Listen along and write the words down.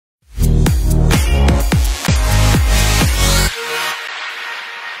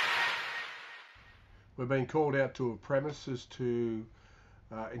We've been called out to a premises to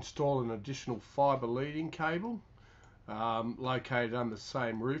install an additional fibre lead-in cable located under the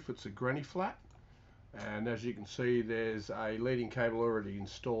same roof. It's a granny flat, and as you can see there's a lead-in cable already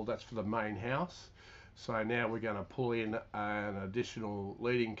installed. That's for the main house. So now we're going to pull in an additional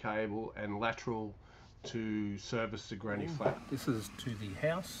lead-in cable and lateral to service the granny flat. This is to the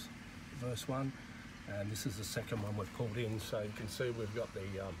house, the first one, and this is the second one we've pulled in. So you can see we've got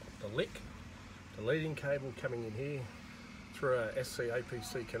the lick, the lead-in cable coming in here through a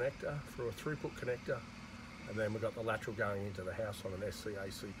SCAPC connector, through a throughput connector, and then we've got the lateral going into the house on an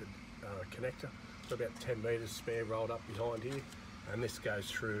SCAC connector. So about 10 metres spare rolled up behind here, and this goes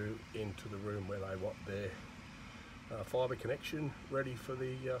through into the room where they want their fibre connection ready for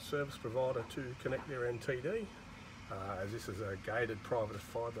the service provider to connect their NTD, as this is a gated private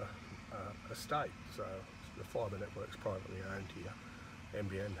fibre estate, so the fibre network's privately owned here.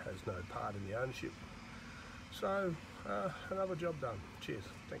 NBN has no part in the ownership. So another job done. Cheers,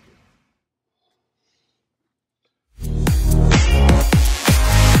 thank you.